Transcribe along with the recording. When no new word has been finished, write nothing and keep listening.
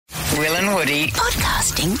Will and Woody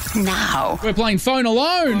podcasting now. We're playing Phone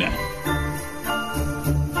Alone.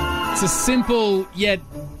 It's a simple yet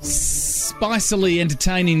spicily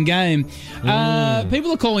entertaining game.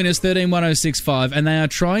 People are calling us 131065 and they are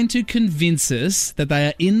trying to convince us that they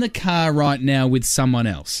are in the car right now with someone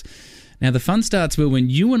else. Now, the fun starts, Will, when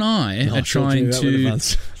you and I are trying to...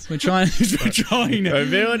 We're trying. If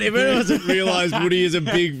anyone hasn't realised, Woody is a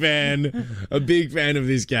big fan of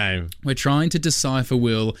this game. We're trying to decipher,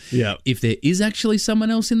 Will, if there is actually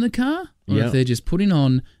someone else in the car or if they're just putting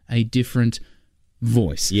on a different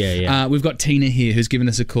voice. We've got Tina here who's given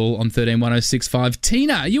us a call on 131065.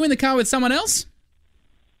 Tina, are you in the car with someone else?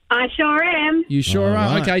 I sure am. You sure are?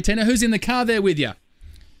 right. Okay, Tina, who's in the car there with you?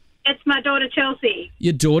 It's my daughter, Chelsea.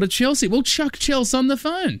 Your daughter, Chelsea. Well, chuck Chelsea on the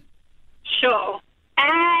phone. Sure.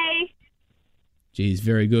 Hey. Geez,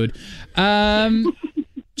 very good.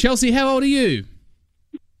 Chelsea, how old are you?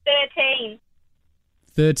 13.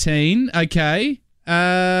 13. Okay.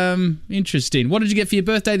 Interesting. What did you get for your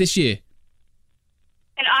birthday this year?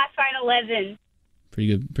 An iPhone 11.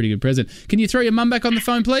 Pretty good present. Can you throw your mum back on the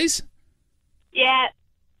phone, please? Yeah.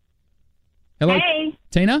 Hello, Hey.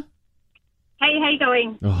 Tina? Hey, how you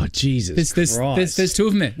going? Oh, Jesus Christ. There's two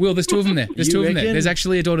of them there. Will, there's two of them there. There's You two of them there. reckon? There's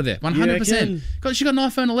actually a daughter there. 100%. God, she got an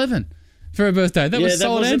iPhone 11 for her birthday. That was a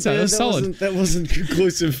solid answer. That was solid. That wasn't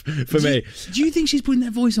conclusive for me. Do you think she's putting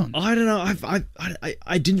that voice on? I don't know.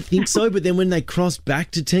 I didn't think so, but then when they crossed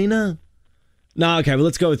back to Tina... No, okay, well,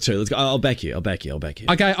 let's go with two. Let's go. I'll back you. Okay,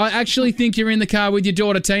 I actually think you're in the car with your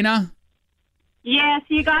daughter, Tina. Yes,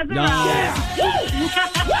 you guys are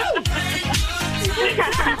right.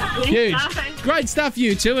 Huge. Great stuff,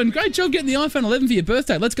 you two, and great job getting the iPhone 11 for your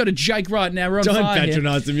birthday. Let's go to Jake right now. We're on Don't fire here.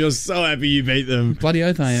 patronise them. You're so happy you beat them. Bloody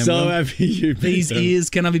oath I am. So Will. happy you beat These them. ears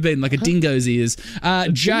cannot be beaten, like a dingo's ears.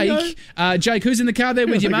 Jake, who's in the car there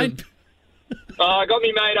with you, mate? I got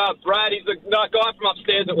me mate up. Brad, he's the guy from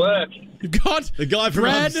upstairs at work. You've got The guy from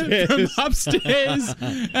Brad upstairs. from upstairs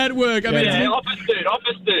at work. I mean, Yeah, office dude.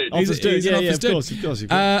 Office dude. he's an office dude. Of course.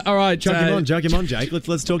 all right. Chuck him on, Jake.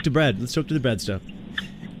 Let's talk to Brad. Let's talk to the Brad stuff.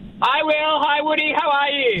 Hi, Will. Hi, Woody. How are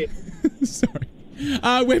you? Sorry.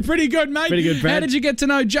 We're pretty good, mate. Pretty good, Brad. How did you get to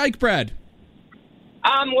know Jake, Brad?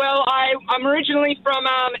 Well, I'm originally from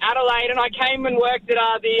Adelaide, and I came and worked at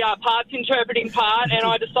the parts interpreting part, and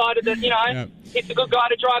I decided that, he's a good guy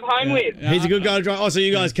to drive home with. He's a good guy to drive. Oh, so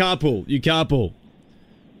you guys carpool. You carpool.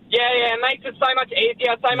 Yeah, it makes it so much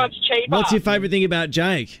easier, so much cheaper. What's your favourite thing about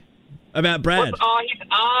Jake? About Brad? His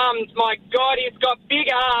arms. My God, he's got big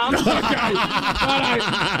arms.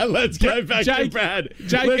 Let's go back to Jake, Brad.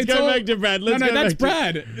 Jake, Let's it's go all- back to Brad. No, that's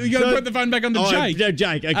Brad. You got to put the phone back on to Jake. No,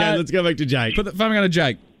 Jake. Okay, let's go back to Jake. Put the phone back on to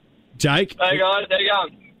Jake. Jake? There you go. There you go.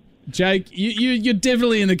 Jake, you're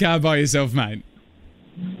definitely in the car by yourself, mate.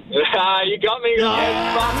 You got me.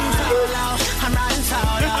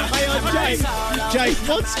 Jake,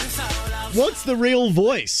 what's the real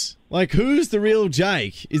voice? Like, who's the real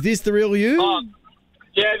Jake? Is this the real you?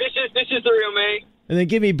 Yeah, this is the real me. And then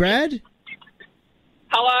give me Brad.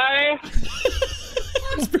 Hello.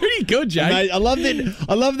 It's pretty good, Jake. Mate, I love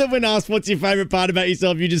that when asked what's your favourite part about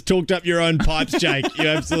yourself, you just talked up your own pipes, Jake. You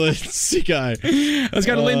absolute sicko. Let's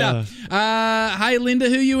go to Linda. Hey, Linda,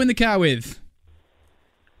 who are you in the car with?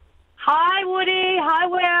 Hi, Woody. Hi,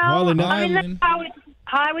 Will. Hi, Linda.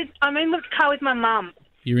 I'm in the car with my mum.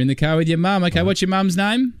 You're in the car with your mum. Okay, what's your mum's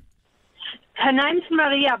name? Her name's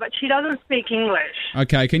Maria, but she doesn't speak English.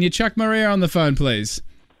 Okay, can you chuck Maria on the phone, please?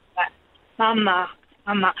 Mama.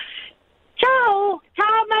 Ciao,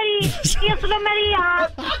 Maria. Io sono Maria.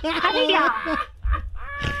 Maria.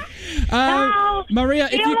 Ciao. Maria,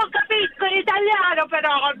 if Io you... non capisco l'italiano,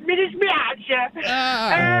 però mi dispiace.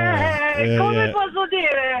 Come posso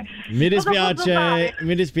dire? Mi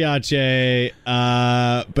dispiace,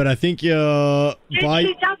 but I think you're She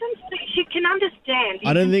doesn't speak. She can understand.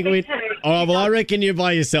 I don't think we... Oh, Oh, well, I reckon you're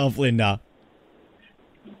by yourself, Linda.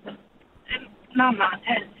 Mamma,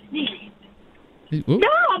 senti. Ooh. No,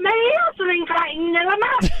 Maria sono nella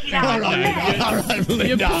macchina. All right, Linda.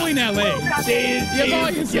 You're pulling our leg. You're by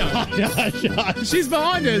yourself. She's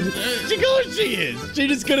behind us. Of course she is. She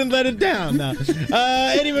just couldn't let it down. No.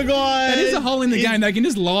 Eddie Maguire. That is a hole in the game. They can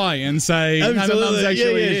just lie and say, no, my mum's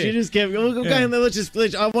actually here. She just kept... Well, go ahead, I want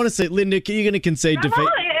to say, Linda, are you going to concede defeat?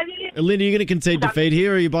 Linda, are you going to concede defeat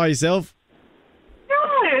here, or are you by yourself? No,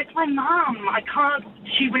 it's my mum. I can't.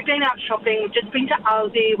 We've been out shopping. We've just been to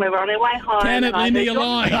Aldi. We're on our way home. Can it, Linda? You're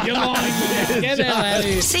lying. You're lying. Get out of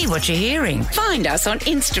here. See what you're hearing. Find us on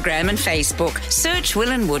Instagram and Facebook. Search Will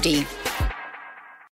and Woody.